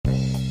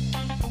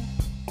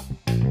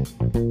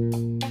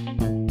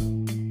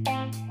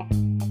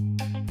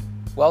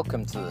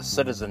Welcome to the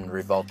Citizen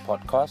Revolt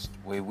podcast,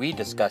 where we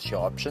discuss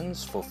your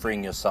options for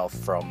freeing yourself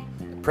from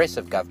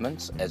oppressive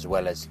governments as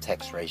well as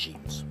tax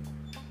regimes.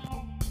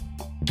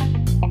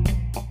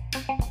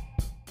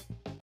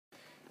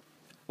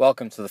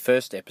 Welcome to the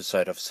first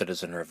episode of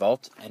Citizen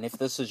Revolt, and if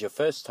this is your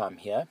first time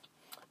here,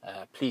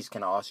 please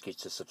can I ask you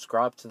to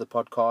subscribe to the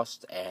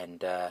podcast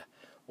and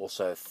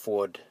also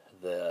forward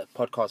the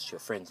podcast to your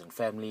friends and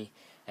family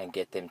and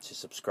get them to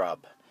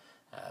subscribe.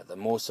 The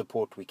more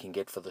support we can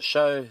get for the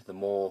show, the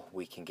more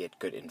we can get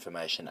good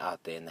information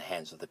out there in the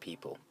hands of the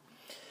people.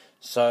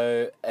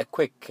 So a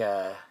quick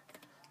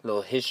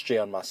little history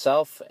on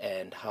myself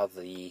and how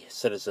the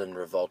Citizen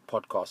Revolt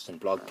podcast and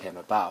blog came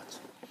about.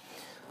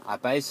 I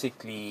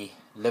basically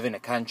live in a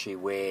country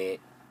where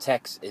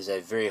tax is a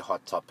very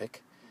hot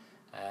topic.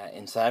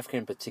 In South Africa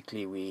in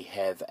particular, we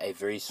have a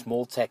very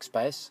small tax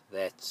base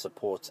that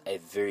supports a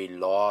very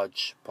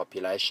large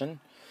population.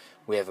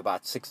 We have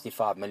about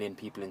 65 million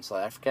people in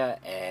South Africa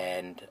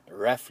and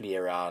roughly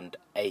around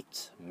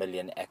 8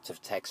 million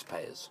active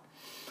taxpayers.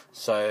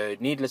 So,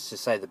 needless to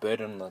say, the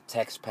burden on the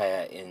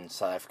taxpayer in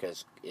South Africa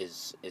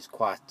is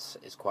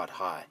quite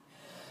high.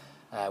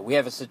 We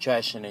have a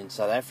situation in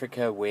South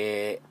Africa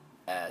where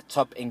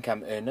top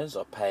income earners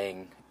are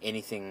paying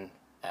anything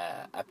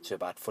up to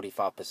about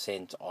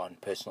 45% on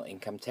personal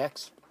income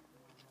tax,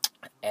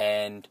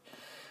 and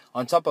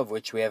on top of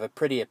which we have a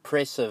pretty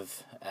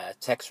oppressive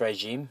tax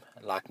regime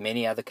like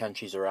many other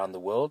countries around the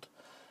world.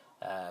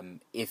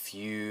 If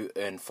you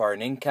earn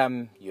foreign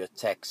income, you're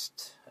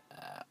taxed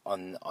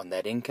on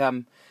that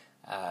income.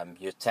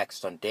 You're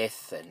taxed on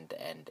death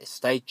and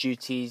estate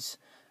duties.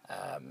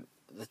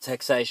 The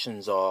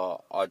taxations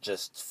are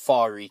just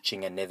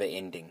far-reaching and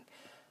never-ending.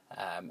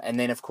 And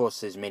then, of course,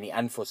 there's many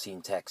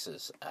unforeseen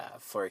taxes.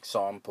 For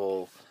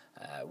example,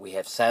 we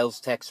have sales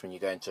tax. When you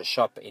go into a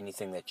shop,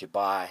 anything that you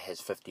buy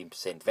has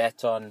 15%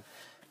 VAT on.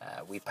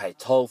 We pay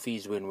toll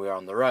fees when we're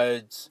on the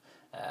roads.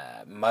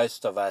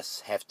 Most of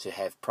us have to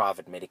have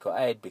private medical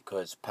aid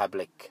because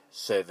public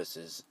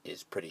services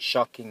is pretty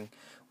shocking.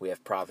 We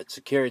have private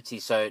security.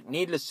 So,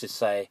 needless to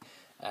say,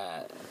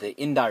 the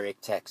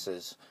indirect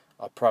taxes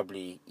are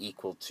probably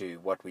equal to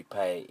what we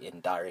pay in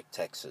direct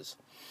taxes.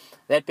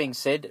 That being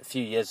said, a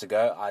few years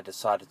ago, I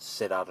decided to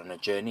set out on a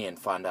journey and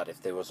find out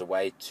if there was a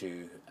way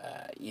to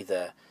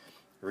either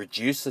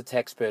reduce the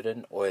tax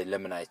burden or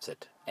eliminate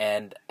it.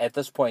 And at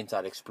this point,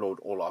 I'd explored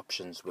all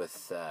options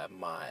with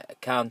my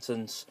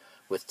accountants,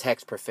 with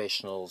tax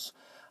professionals.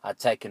 I'd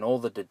taken all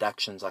the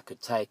deductions I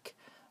could take.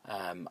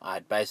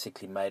 I'd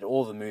basically made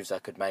all the moves I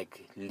could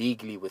make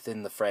legally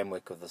within the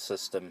framework of the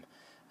system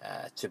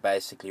to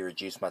basically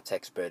reduce my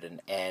tax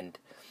burden. And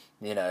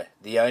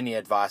the only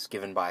advice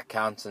given by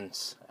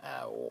accountants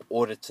or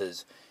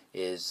auditors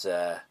is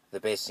the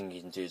best thing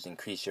you can do is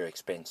increase your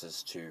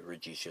expenses to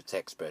reduce your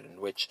tax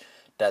burden, which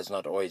does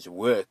not always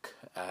work,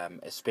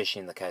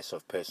 especially in the case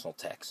of personal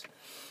tax.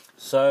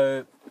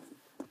 So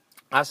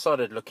I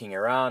started looking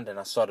around and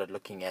I started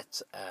looking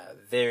at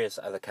various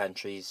other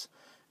countries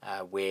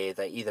where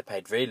they either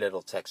paid very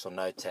little tax or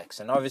no tax.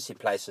 And obviously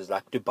places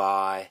like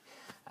Dubai,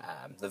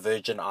 the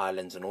Virgin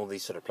Islands and all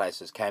these sort of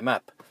places came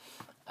up.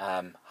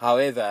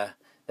 However,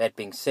 that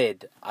being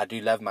said, I do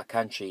love my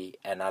country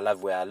and I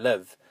love where I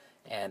live,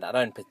 and I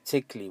don't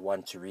particularly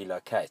want to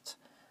relocate.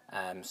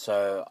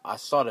 So I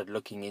started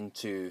looking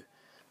into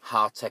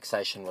how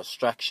taxation was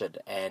structured,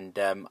 and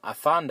I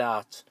found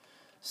out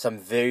some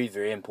very,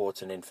 very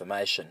important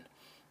information.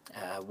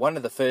 One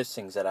of the first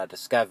things that I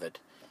discovered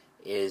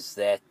is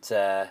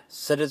that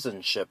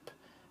citizenship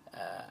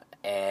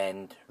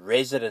and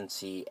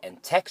residency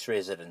and tax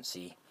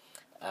residency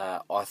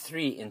are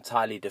three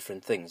entirely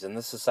different things, and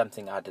this is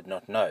something I did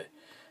not know.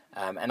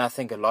 And I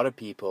think a lot of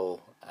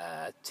people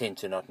tend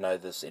to not know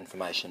this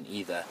information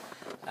either,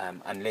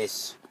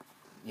 unless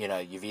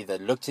you've either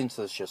looked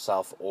into this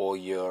yourself or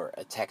you're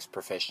a tax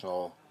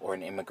professional or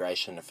an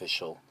immigration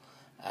official,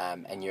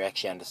 and you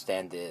actually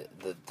understand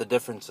the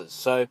differences.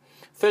 So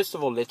first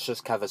of all, let's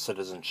just cover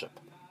citizenship.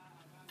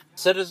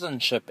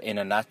 Citizenship in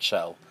a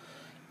nutshell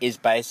is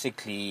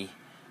basically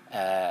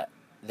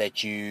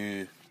that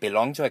you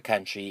belong to a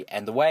country,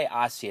 and the way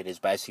I see it is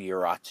basically your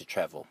right to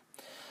travel.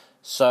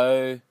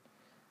 So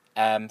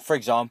for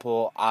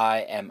example, I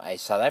am a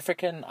South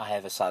African. I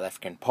have a South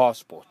African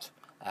passport.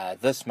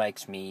 This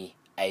makes me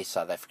a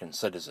South African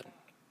citizen.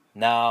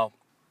 Now,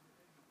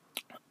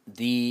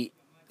 the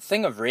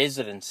thing of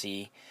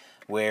residency,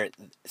 where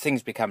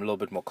things become a little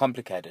bit more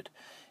complicated,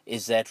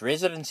 is that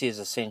residency is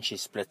essentially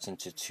split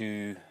into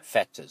two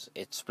factors.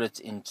 It's split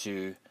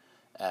into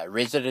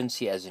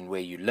residency as in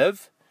where you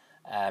live,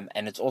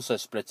 and it's also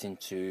split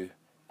into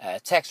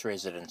tax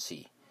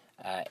residency.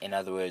 In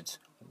other words,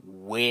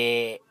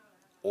 where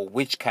or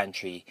which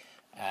country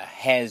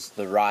has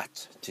the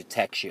right to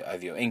tax you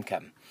over your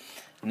income.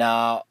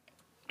 Now,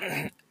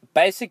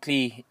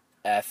 basically,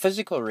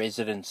 physical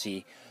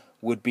residency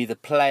would be the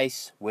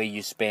place where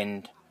you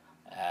spend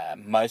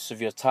most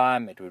of your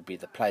time. It would be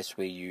the place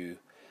where you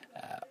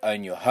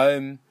own your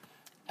home.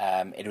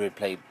 it would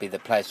be the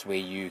place where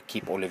you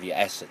keep all of your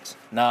assets.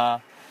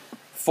 Now,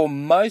 for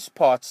most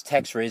parts,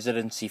 tax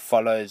residency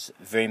follows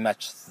very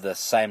much the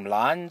same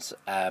lines.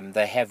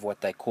 They have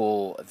what they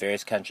call,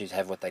 various countries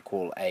have what they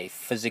call a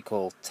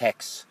physical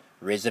tax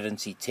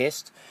residency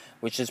test,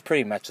 which is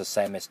pretty much the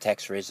same as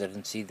tax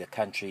residency. The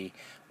country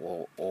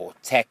or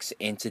tax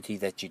entity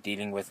that you're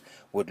dealing with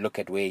would look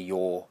at where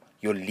your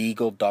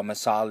legal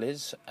domicile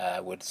is,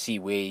 would see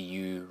where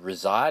you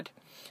reside,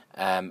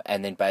 and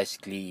then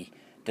basically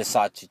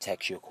decide to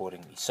tax you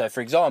accordingly. So, for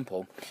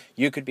example,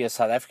 you could be a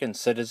South African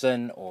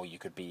citizen, or you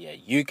could be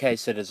a UK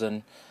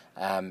citizen,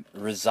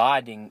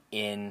 residing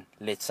in,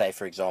 let's say,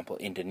 for example,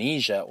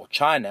 Indonesia or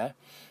China,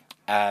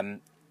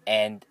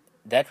 and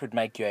that would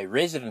make you a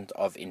resident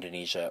of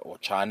Indonesia or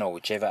China or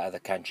whichever other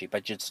country,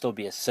 but you'd still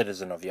be a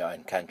citizen of your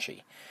own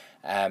country.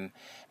 And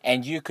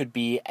you could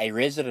be a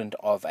resident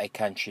of a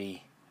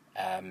country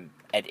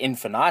ad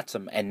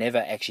infinitum and never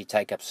actually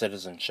take up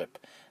citizenship.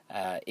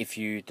 If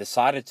you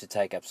decided to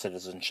take up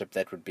citizenship,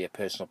 that would be a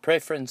personal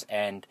preference,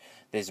 and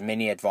there's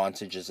many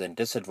advantages and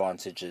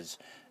disadvantages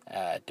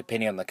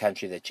depending on the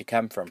country that you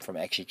come from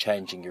actually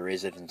changing your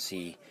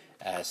residency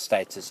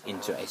status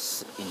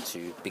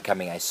into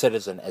becoming a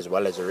citizen as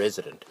well as a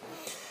resident.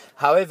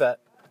 However,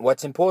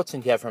 what's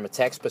important here from a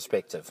tax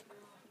perspective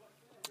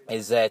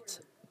is that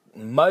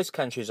most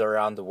countries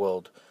around the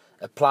world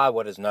apply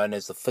what is known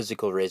as the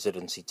physical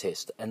residency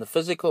test. And the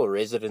physical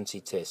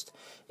residency test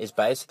is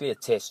basically a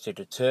test to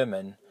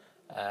determine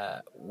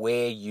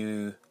where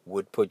you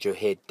would put your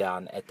head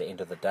down at the end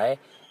of the day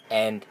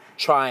and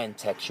try and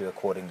tax you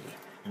accordingly.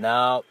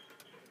 Now,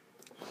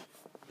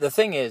 the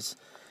thing is,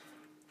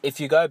 if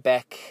you go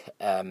back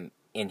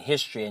in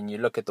history and you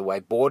look at the way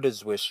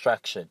borders were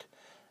structured,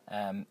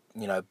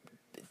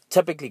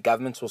 typically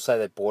governments will say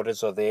that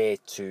borders are there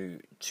to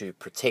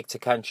protect a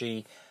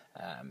country,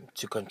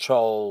 to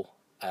control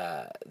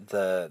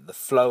the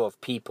flow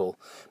of people.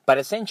 But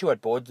essentially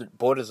what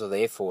borders are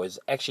there for is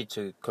actually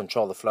to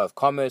control the flow of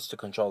commerce, to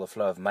control the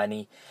flow of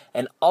money.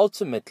 And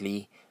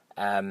ultimately,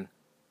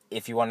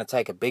 if you want to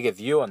take a bigger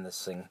view on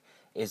this thing,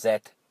 is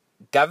that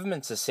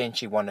governments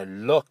essentially want to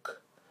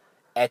look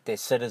at their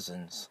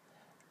citizens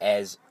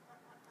as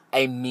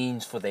a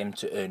means for them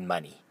to earn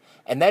money.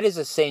 And that is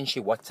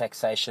essentially what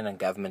taxation and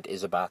government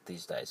is about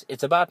these days.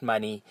 It's about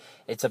money.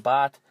 It's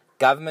about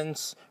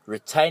governments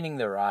retaining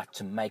the right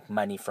to make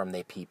money from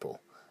their people.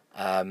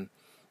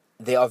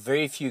 There are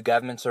very few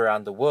governments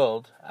around the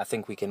world, I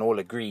think we can all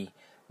agree,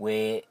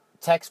 where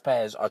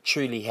taxpayers are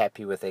truly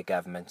happy with their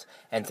government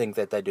and think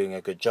that they're doing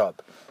a good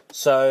job.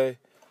 So,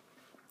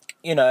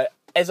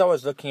 as I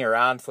was looking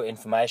around for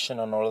information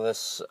on all of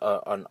this,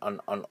 on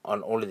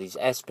all of these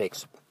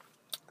aspects,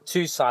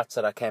 two sites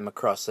that I came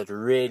across that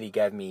really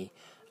gave me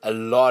a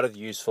lot of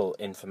useful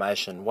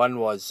information. One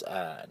was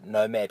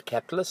Nomad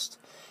Capitalist,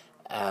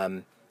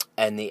 and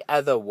the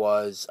other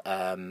was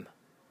I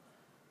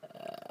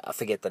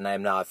forget the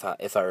name now.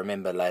 If I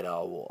remember later,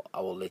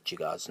 I will let you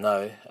guys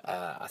know.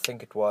 I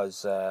think it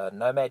was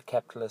Nomad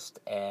Capitalist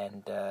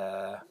and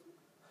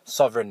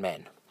Sovereign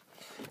Man,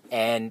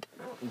 and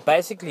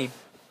basically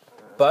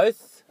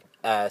both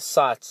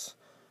sites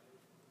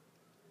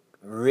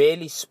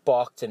really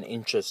sparked an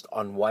interest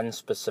on one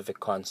specific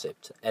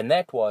concept, and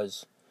that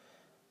was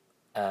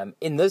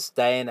in this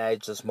day and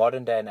age, this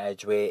modern day and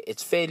age, where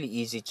it's fairly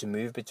easy to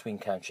move between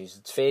countries,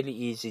 it's fairly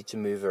easy to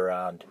move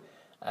around,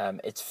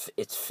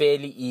 it's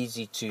fairly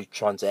easy to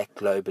transact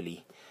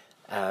globally.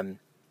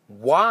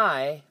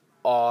 Why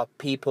are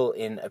people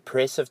in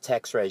oppressive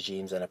tax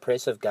regimes and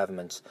oppressive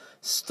governments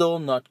still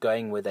not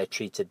going where they're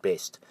treated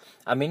best?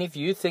 I mean, if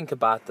you think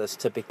about this,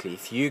 typically,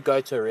 if you go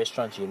to a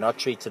restaurant, you're not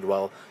treated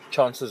well,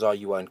 chances are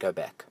you won't go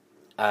back.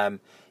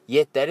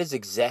 Yet that is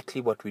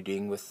exactly what we're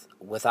doing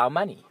with our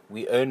money.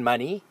 We earn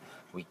money,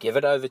 we give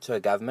it over to a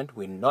government,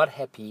 we're not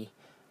happy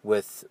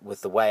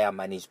with the way our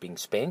money is being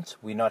spent,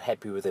 we're not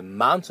happy with the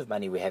amount of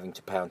money we're having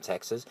to pay on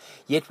taxes,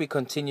 yet we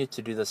continue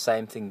to do the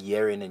same thing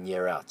year in and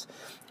year out.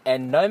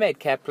 And Nomad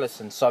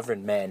Capitalist and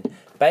Sovereign Man,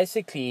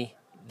 basically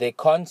their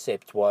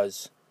concept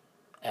was,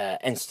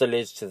 and still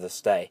is to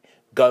this day,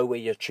 go where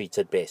you're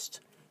treated best.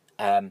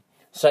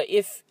 So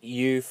if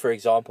you, for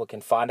example,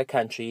 can find a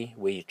country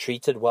where you're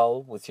treated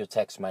well with your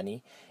tax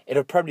money,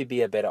 it'll probably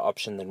be a better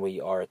option than where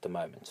you are at the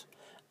moment.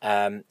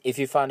 If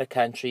you find a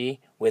country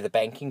where the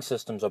banking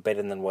systems are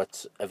better than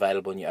what's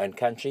available in your own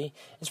country,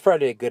 it's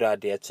probably a good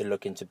idea to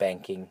look into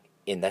banking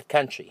in that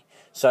country.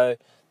 So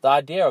the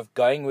idea of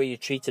going where you're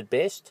treated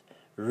best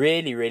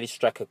really, really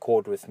struck a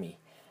chord with me.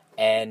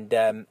 And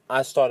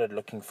I started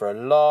looking for a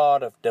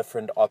lot of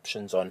different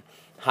options on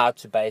how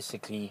to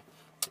basically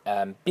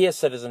be a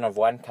citizen of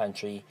one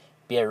country,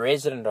 be a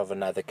resident of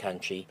another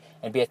country,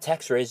 and be a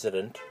tax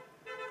resident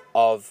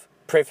of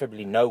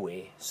preferably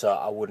nowhere, so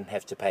I wouldn't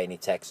have to pay any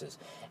taxes.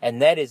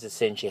 And that is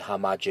essentially how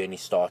my journey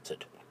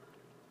started.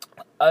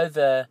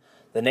 Over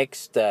the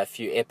next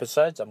few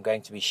episodes, I'm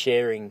going to be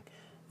sharing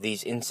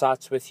these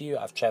insights with you.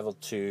 I've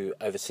traveled to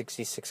over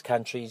 66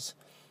 countries.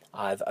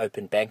 I've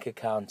opened bank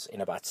accounts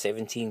in about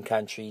 17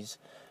 countries.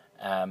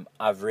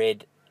 I've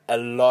read a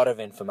lot of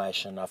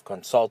information. I've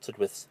consulted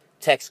with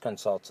tax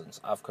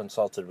consultants. I've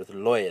consulted with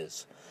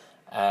lawyers.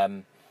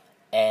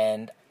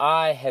 And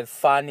I have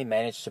finally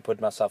managed to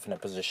put myself in a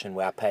position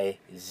where I pay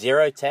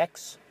zero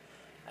tax.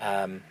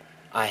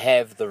 I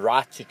have the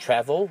right to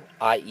travel,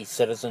 i.e.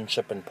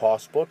 citizenship and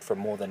passport, from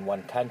more than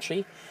one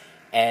country.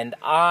 And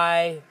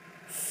I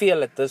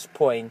feel at this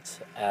point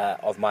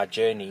of my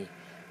journey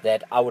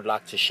that I would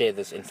like to share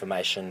this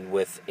information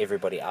with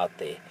everybody out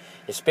there,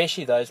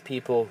 especially those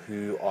people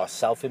who are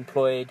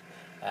self-employed,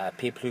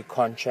 people who are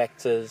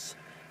contractors,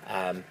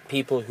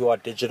 people who are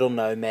digital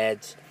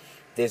nomads.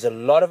 There's a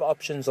lot of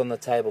options on the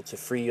table to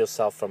free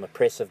yourself from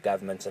oppressive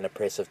governments and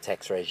oppressive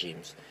tax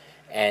regimes.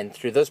 And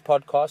through this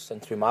podcast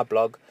and through my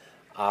blog,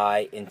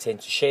 I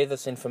intend to share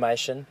this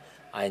information.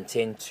 I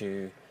intend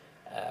to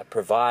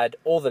provide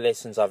all the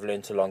lessons I've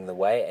learned along the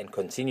way and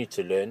continue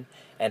to learn,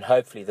 and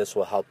hopefully this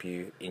will help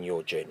you in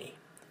your journey.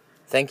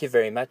 Thank you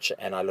very much,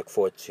 and I look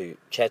forward to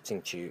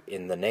chatting to you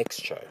in the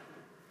next show.